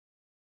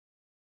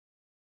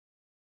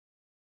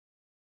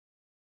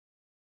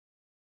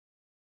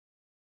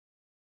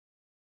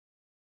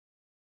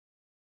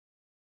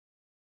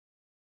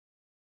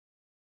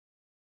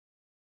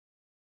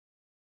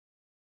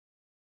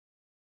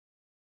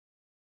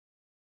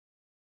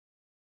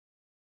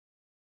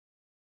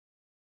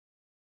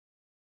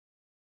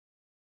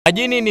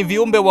Majini ni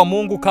viumbe wa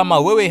Mungu kama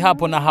wewe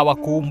hapo na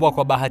hawakuumbwa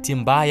kwa bahati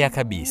mbaya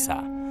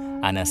kabisa,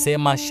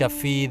 anasema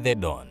Shafii the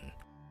Don.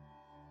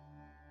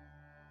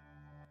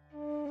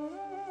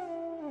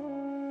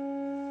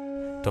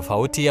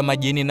 Tofauti ya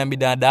majini na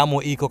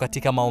binadamu iko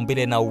katika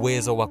maumbile na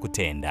uwezo wa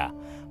kutenda.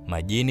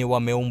 Majini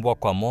wameumbwa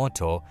kwa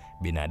moto,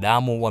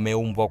 binadamu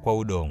wameumbwa kwa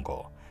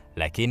udongo,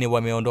 lakini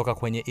wameondoka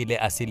kwenye ile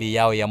asili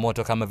yao ya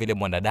moto kama vile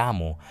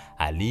mwanadamu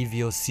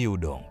alivyo si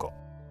udongo.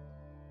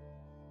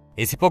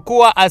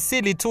 Isipokuwa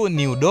asili tu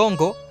ni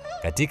udongo,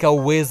 katika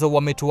uwezo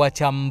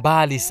wametuacha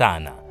mbali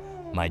sana.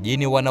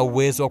 Majini wana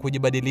uwezo wa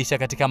kujibadilisha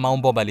katika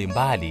maumbo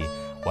mbalimbali,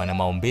 wana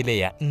maumbile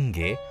ya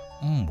nge,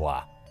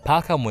 mbwa,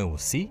 paka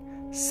mweusi.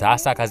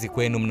 Sasa kazi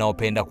kwenu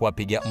mnaopenda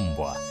kuwapiga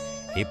mbwa,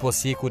 ipo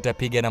siku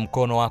utapiga na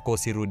mkono wako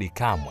usirudi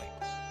kamwe.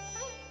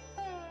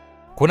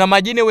 Kuna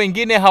majini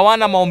wengine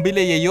hawana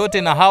maumbile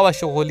yeyote na hawa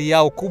shughuli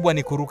yao kubwa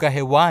ni kuruka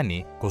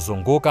hewani,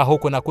 kuzunguka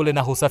huku na kule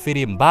na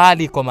husafiri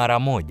mbali kwa mara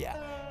moja,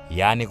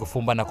 yani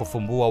kufumba na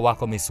kufumbua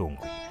wako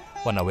misungwi.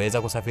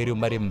 Wanaweza kusafiri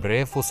umbali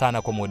mrefu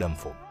sana kwa muda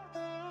mfupi.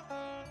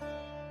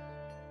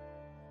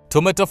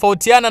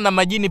 Tumetofautiana na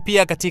majini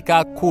pia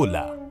katika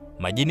kula.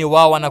 Majini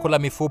wao wanakula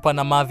mifupa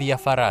na mavi ya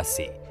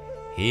farasi.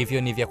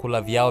 Hivyo ni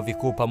vyakula vyao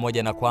vikuu,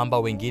 pamoja na kwamba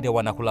wengine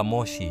wanakula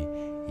moshi,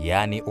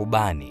 yani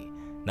ubani,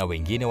 na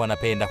wengine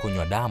wanapenda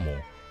kunywa damu.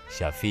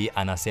 Shafii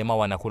anasema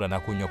wanakula na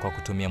kunywa kwa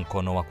kutumia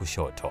mkono wa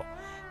kushoto,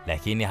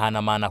 lakini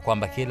hana maana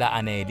kwamba kila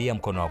anayelia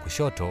mkono wa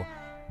kushoto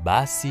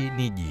basi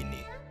ni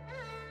jini.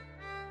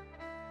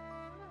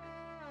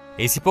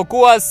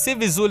 Isipokuwa si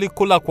vizuri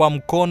kula kwa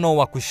mkono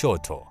wa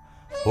kushoto.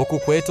 Huku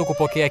kwetu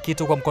kupokea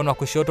kitu kwa mkono wa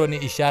kushoto ni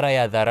ishara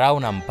ya dharau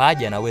na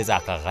mpaji anaweza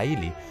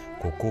akaghaili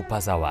kukupa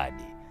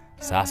zawadi.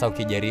 Sasa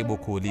ukijaribu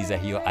kuuliza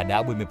hiyo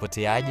adabu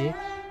imepoteaje,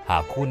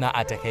 hakuna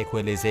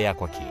atakayekuelezea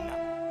kwa kina.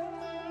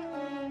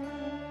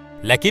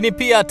 Lakini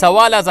pia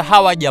tawala za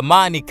hawa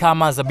jamani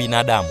kama za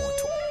binadamu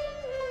tu.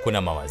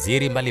 Kuna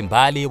mawaziri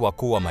mbalimbali,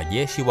 wakuu wa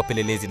majeshi,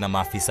 wapelelezi na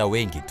maafisa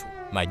wengi tu.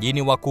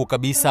 Majini wakuu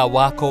kabisa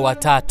wako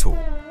watatu.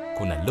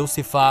 Kuna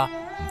Lucifer,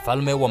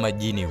 mfalme wa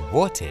majini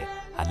wote,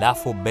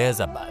 halafu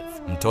Beelzebub,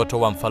 mtoto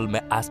wa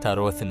mfalme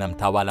Astaroth na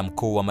mtawala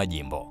mkuu wa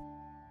majimbo.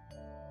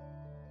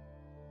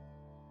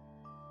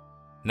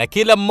 Na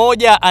kila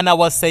mmoja ana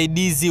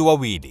wasaidizi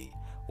wawili.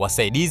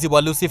 Wasaidizi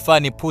wa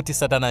Lucifer ni Puti,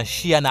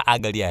 Satanashia na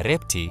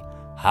Agaliarepti.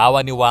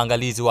 Hawa ni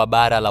waangalizi wa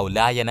bara la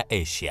Ulaya na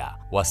Asia.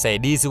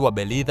 Wasaidizi wa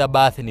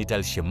Beelzebub ni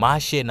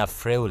Talshimashe na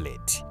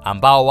Freulet,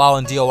 ambao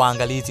wao ndio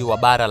waangalizi wa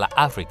bara la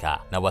Afrika,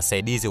 na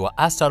wasaidizi wa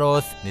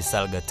Astaroth ni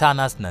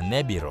Salgatanas na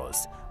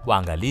Nebiros,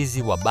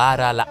 waangalizi wa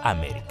bara la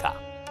Amerika.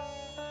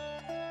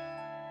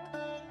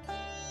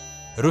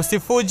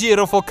 Rusifuji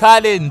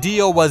Rofokale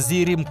ndio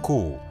waziri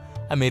mkuu.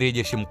 Amiri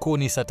jeshi mkuu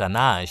ni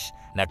Satanash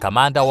na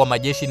kamanda wa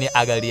majeshi ni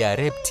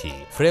Agaliarepti.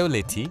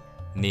 Freuleti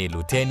ni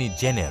luteni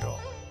general.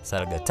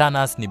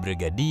 Salgatanas ni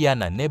brigadia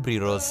na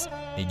Nebriros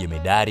ni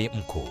jemedari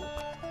mkuu.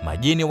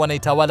 Majini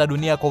wanaitawala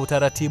dunia kwa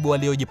utaratibu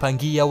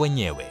waliojipangia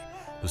wenyewe.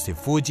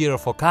 Rusifuji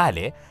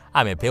Rofokale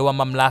amepewa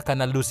mamlaka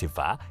na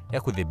Lucifer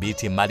ya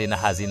kudhibiti mali na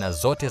hazina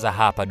zote za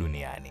hapa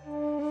duniani.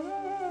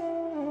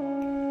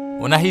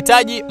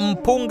 Unahitaji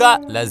mpunga,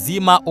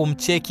 lazima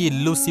umcheki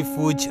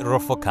Lusifuji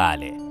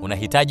Rofokale.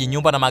 Unahitaji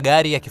nyumba na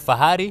magari ya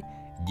kifahari,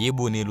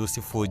 jibu ni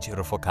Lusifuji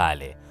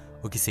Rofokale.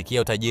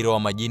 Ukisikia utajiri wa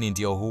majini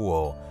ndio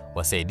huo.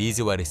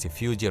 Wasaidizi wa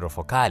Rusifuji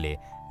Rofokale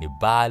ni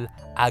Baal,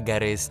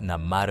 Agares na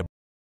Mar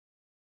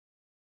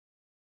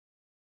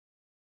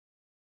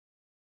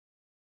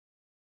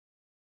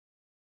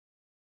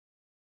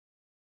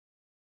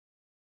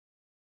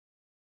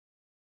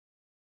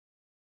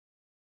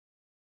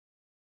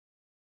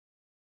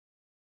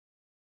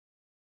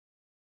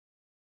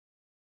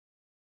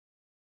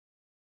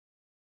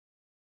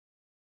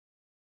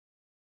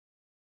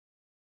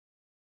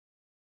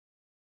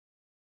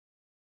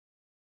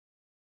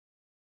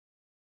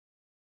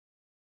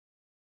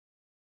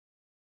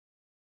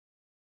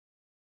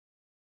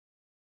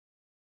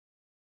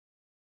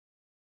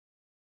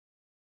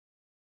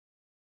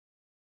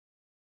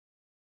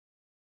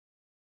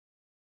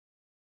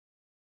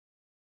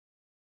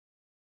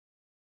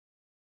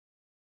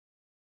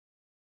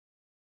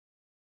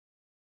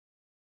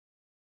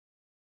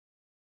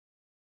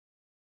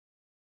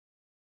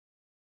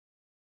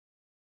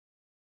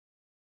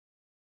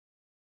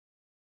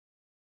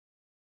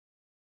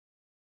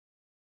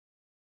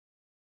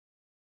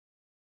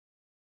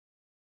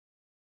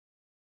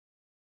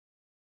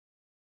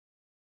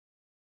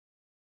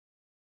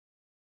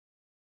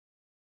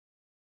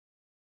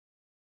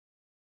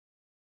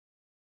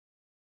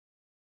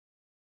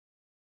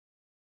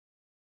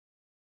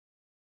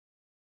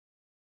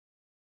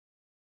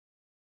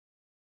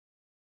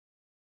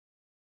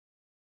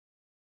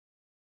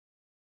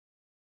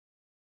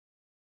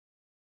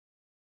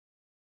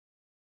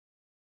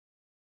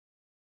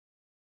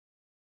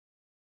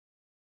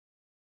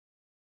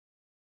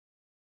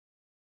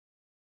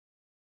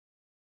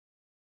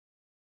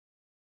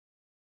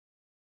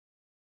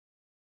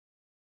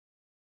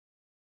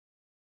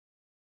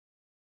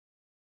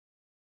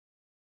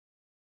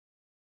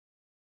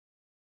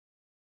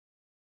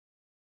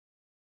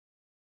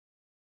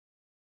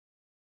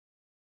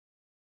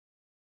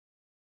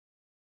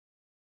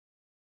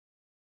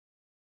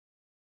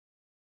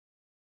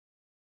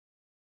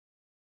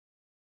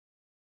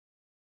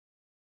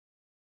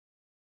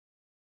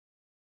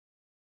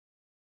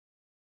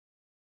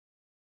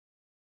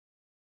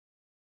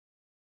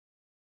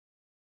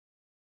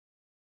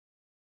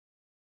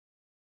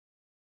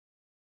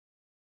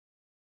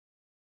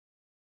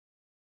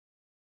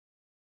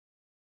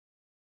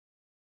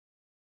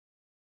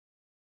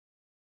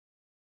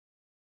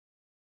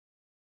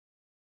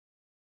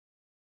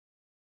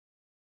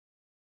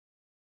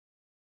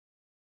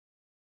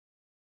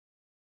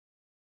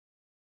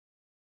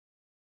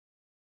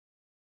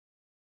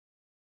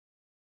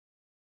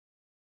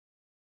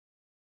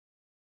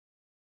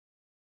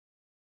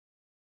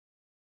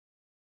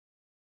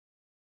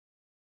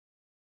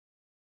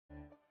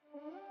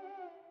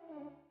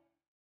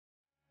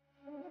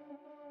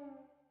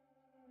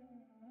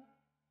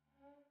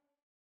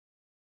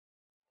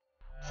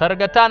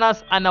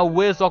Sargatanas ana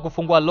uwezo wa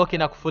kufungua loki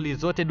na kufuli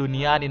zote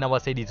duniani na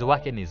wasaidizi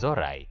wake ni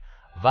Zorai,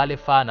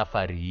 Valefa na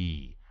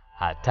Farii.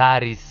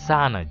 Hatari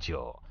sana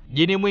jo.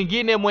 Jini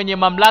mwingine mwenye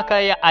mamlaka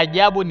ya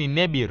ajabu ni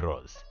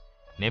Nebiros.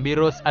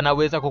 Nebiros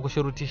anaweza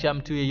kukushurutisha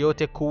mtu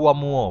yeyote kuwa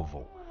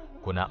muovu.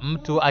 Kuna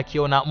mtu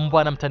akiona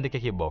mbwa anamtandika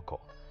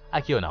kiboko,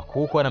 akiona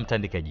kuku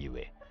anamtandika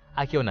jiwe,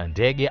 akiona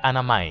ndege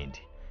ana mind.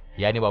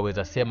 Yani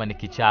waweza sema ni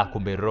kichaa,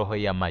 kumbe roho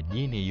ya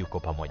majini yuko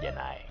pamoja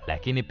naye.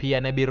 Lakini pia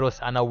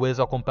Nebiros ana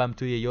uwezo wa kumpa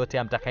mtu yeyote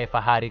amtakaye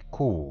fahari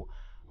kuu.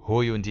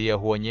 Huyu ndiye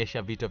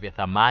huonyesha vitu vya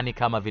thamani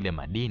kama vile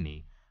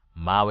madini,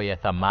 mawe ya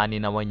thamani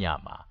na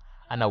wanyama.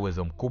 Ana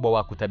uwezo mkubwa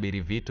wa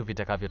kutabiri vitu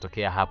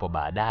vitakavyotokea hapo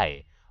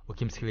baadaye.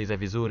 Ukimsikiliza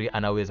vizuri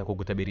anaweza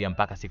kukutabiria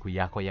mpaka siku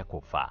yako ya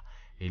kufa.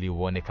 Ili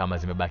uone kama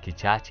zimebaki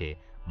chache,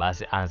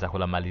 basi anza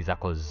kula mali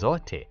zako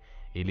zote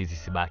ili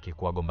zisibaki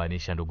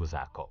kuwagombanisha ndugu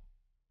zako.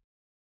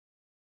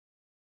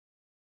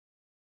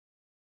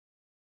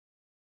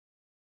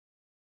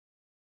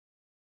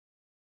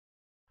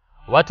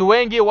 Watu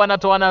wengi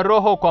wanatoana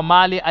roho kwa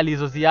mali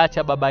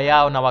alizoziacha baba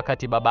yao, na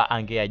wakati baba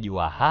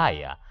angeajua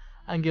haya,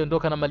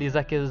 angeondoka na mali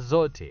zake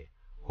zote.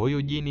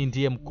 Huyu jini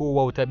ndiye mkuu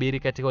wa utabiri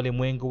katika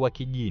ulimwengu wa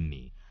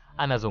kijini.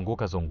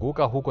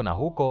 Anazunguka huko na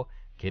huko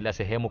kila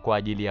sehemu kwa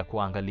ajili ya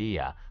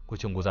kuangalia,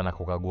 kuchunguza na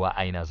kukagua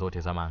aina zote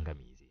za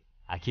maangamizi.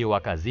 Akiwa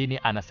kazini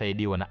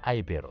anasaidiwa na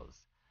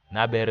Iberos,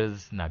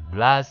 Nabers na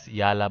Glass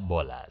Yala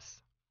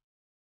Bolas.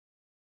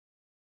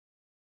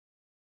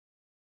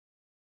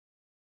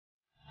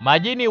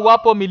 Majini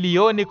wapo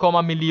milioni kwa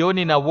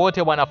mamilioni na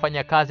wote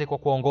wanafanya kazi kwa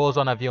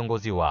kuongozwa na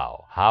viongozi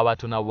wao. Hawa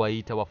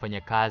tunawaita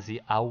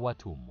wafanyakazi au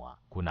watumwa.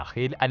 Kuna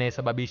Khil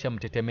anayesababisha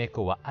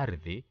mtetemeko wa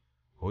ardhi.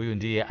 Huyu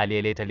ndiye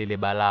aliyeleta lile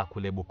balaa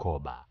kule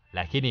Bukoba.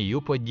 Lakini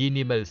yupo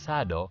jini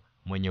Melsado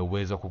mwenye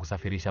uwezo wa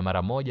kukusafirisha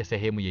mara moja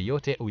sehemu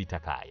yeyote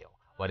uitakayo.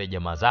 Wale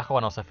jamaa zako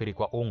wanaosafiri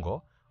kwa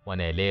ungo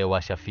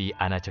wanaelewa Shafii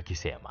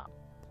anachokisema.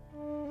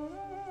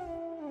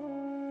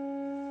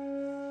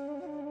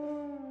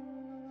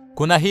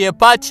 Kuna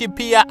Hiepachi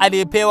pia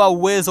aliyepewa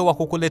uwezo wa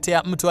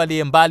kukuletea mtu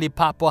aliyembali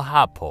papo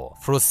hapo.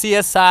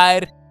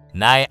 Frusiesire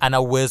naye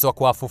ana uwezo wa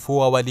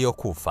kuwafufua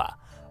waliokufa.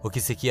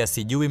 Ukisikia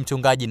sijui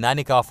mchungaji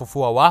nani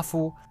kawafufua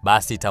wafu,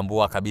 basi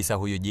tambua kabisa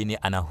huyu jini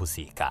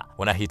anahusika.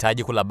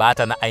 Unahitaji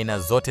kulabata na aina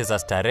zote za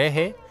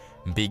starehe,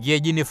 mpigie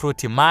jini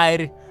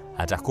Frutimaire,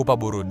 atakupa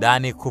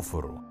burudani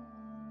kufuru.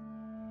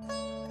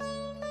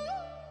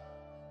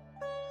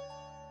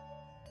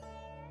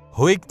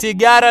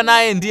 Huiktigara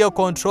naye ndiyo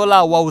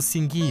controller wa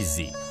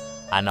usingizi.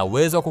 Ana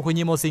uwezo wa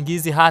kukunyima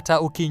usingizi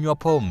hata ukinywa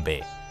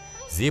pombe.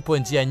 Zipo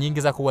njia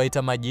nyingi za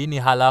kuwaita majini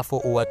halafu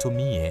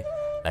uwatumie,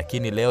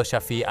 lakini leo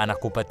Shafii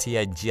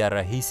anakupatia njia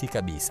rahisi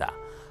kabisa.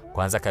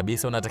 Kwanza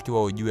kabisa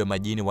unatakiwa ujue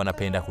majini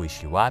wanapenda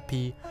kuishi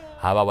wapi.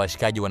 Hawa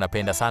washikaji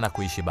wanapenda sana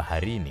kuishi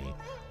baharini,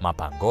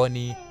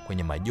 mapangoni,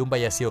 kwenye majumba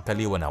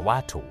yasiyokaliwa na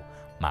watu,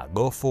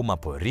 magofu,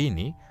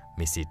 maporini,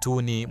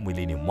 misituni,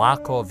 mwilini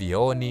mwako,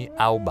 vioni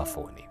au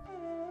bafuni.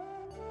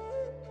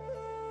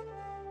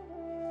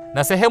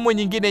 Na sehemu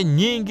nyingine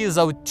nyingi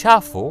za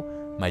uchafu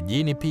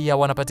majini pia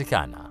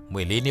wanapatikana.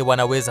 Mwilini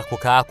wanaweza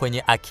kukaa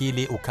kwenye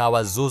akili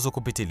ukawa zuzu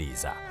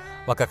kupitiliza.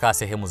 Wakakaa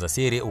sehemu za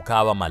siri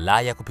ukawa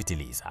malaya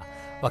kupitiliza.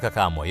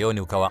 Wakakaa moyoni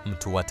ukawa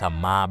mtu wa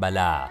tamaa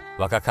balaa.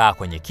 Wakakaa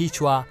kwenye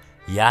kichwa,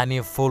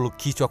 yani full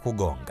kichwa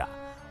kugonga.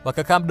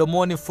 Wakakaa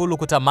mdomoni full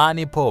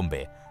kutamani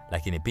pombe.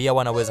 Lakini pia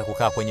wanaweza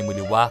kukaa kwenye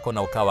mwili wako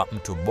na ukawa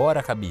mtu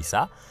bora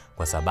kabisa,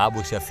 kwa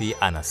sababu Shafii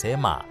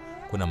anasema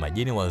kuna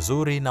majini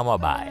wazuri na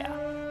wabaya.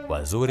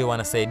 Wazuri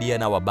wanasaidia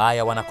na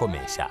wabaya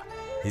wanakomesha.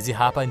 Hizi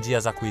hapa njia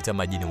za kuita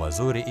majini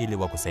wazuri ili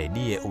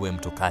wakusaidie uwe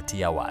mtu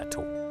kati ya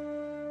watu.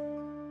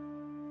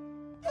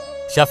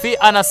 Shafii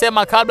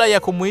anasema kabla ya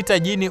kumuita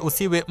jini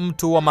usiwe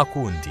mtu wa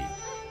makundi.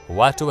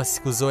 Watu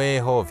wasikuzoee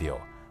hovyo.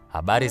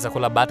 Habari za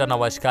kulabata na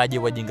washikaji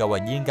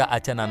wajinga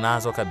achana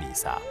nazo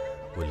kabisa.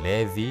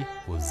 Ulevi,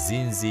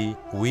 uzinzi,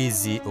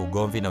 wizi,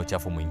 ugomvi na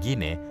uchafu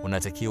mwingine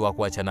unatakiwa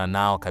kuachana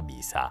nao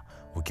kabisa.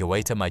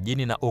 Ukiwaita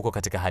majini na uko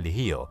katika hali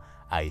hiyo,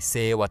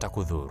 aisee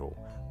watakudhuru.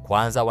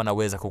 Kwanza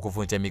wanaweza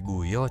kukuvunja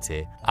miguu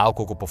yote au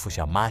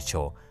kukupofusha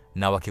macho,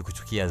 na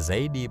wakikuchukia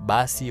zaidi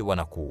basi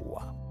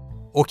wanakuua.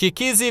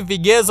 Ukikizi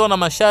vigezo na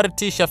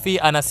masharti, Shafii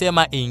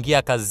anasema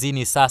ingia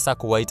kazini sasa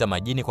kuwaita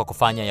majini kwa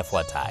kufanya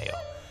yafuatayo.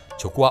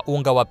 Chukua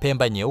unga wa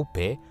pemba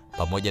nyeupe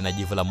pamoja na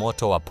jivu la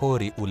moto wa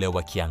pori ule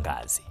wa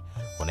kiangazi.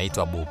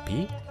 Unaitwa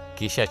bupi,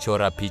 kisha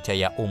chora picha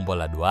ya umbo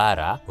la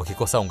duara.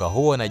 Ukikosa unga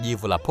huo na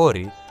jivu la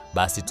pori,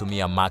 basi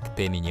tumia mark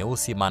pen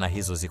nyeusi, maana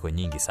hizo ziko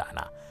nyingi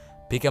sana.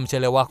 Pika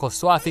mchele wako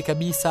swafi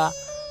kabisa.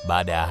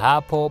 Baada ya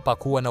hapo,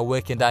 pakua na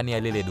uweke ndani ya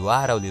lile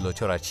duara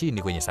ulilochora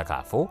chini kwenye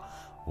sakafu.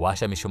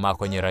 Washa mishumaa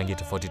kwenye rangi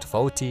tofauti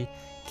tofauti,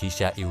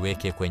 kisha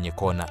iweke kwenye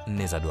kona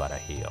 4 za duara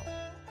hiyo.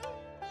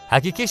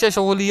 Hakikisha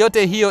shughuli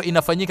yote hiyo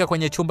inafanyika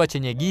kwenye chumba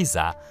chenye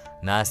giza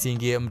na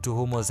asiingie mtu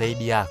humo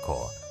zaidi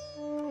yako.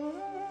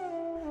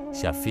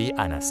 Shafii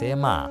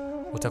anasema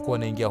utakuwa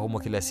unaingia humo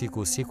kila siku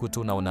usiku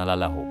tu na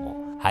unalala humo.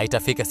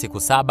 Haitafika siku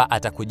 7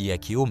 atakujia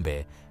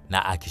kiumbe,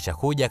 na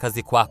akishakuja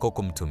kazi kwako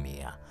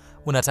kumtumia.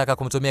 Unataka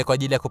kumtumia kwa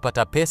ajili ya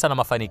kupata pesa na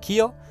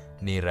mafanikio?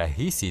 Ni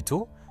rahisi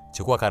tu.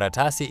 Chukua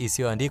karatasi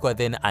isiyoandikwa,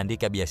 then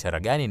andika biashara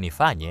gani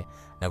nifanye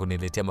na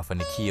kuniletea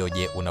mafanikio.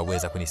 Je,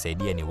 unaweza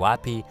kunisaidia? Ni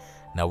wapi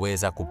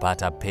naweza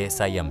kupata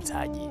pesa ya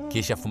mtaji?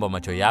 Kisha fumba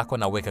macho yako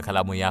na weka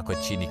kalamu yako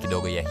chini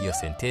kidogo ya hiyo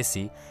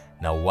sentesi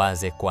na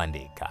uanze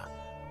kuandika.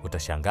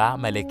 Utashangaa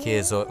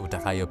maelekezo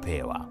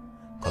utakayopewa.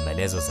 Kwa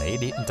maelezo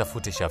zaidi,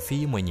 mtafute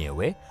Shafii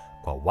mwenyewe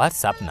kwa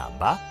WhatsApp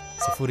namba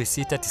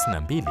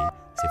 0692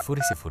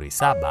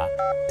 007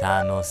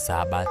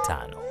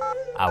 575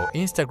 au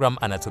Instagram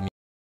anatumia